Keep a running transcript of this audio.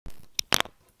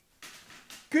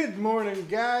Good morning,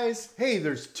 guys. Hey,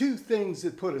 there's two things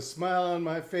that put a smile on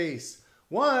my face.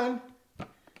 One,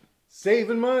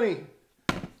 saving money.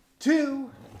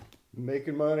 Two,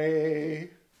 making money.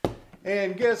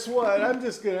 And guess what?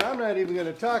 I'm not even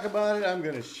gonna talk about it. I'm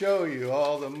gonna show you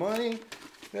all the money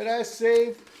that I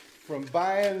saved from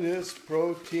buying this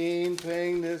protein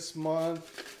thing this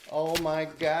month. Oh my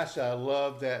gosh, I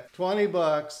love that. 20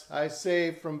 bucks I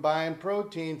saved from buying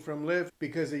protein from LiveGood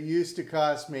because it used to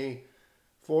cost me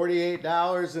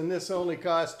 $48 and this only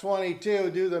costs 22.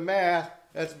 Do the math.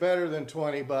 That's better than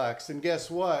 20 bucks. And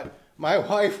guess what? My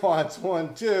wife wants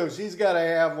one too. She's got to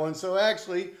have one. So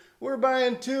actually, we're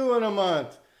buying two in a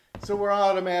month. So we're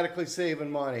automatically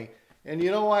saving money. And you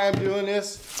know why I'm doing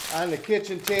this? On the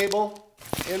kitchen table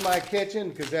in my kitchen,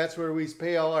 because that's where we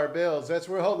pay all our bills. That's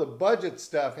where all the budget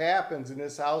stuff happens in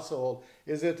this household,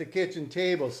 is at the kitchen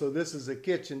table. So this is a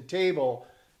kitchen table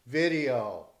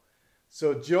video.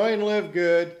 So join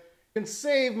LiveGood and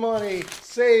save money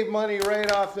right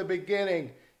off the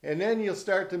beginning, and then you'll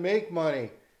start to make money.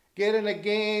 Get in a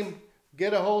game,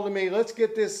 get a hold of me, let's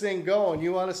get this thing going.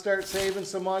 You want to start saving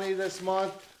some money this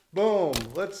month? Boom,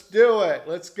 let's do it,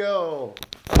 let's go.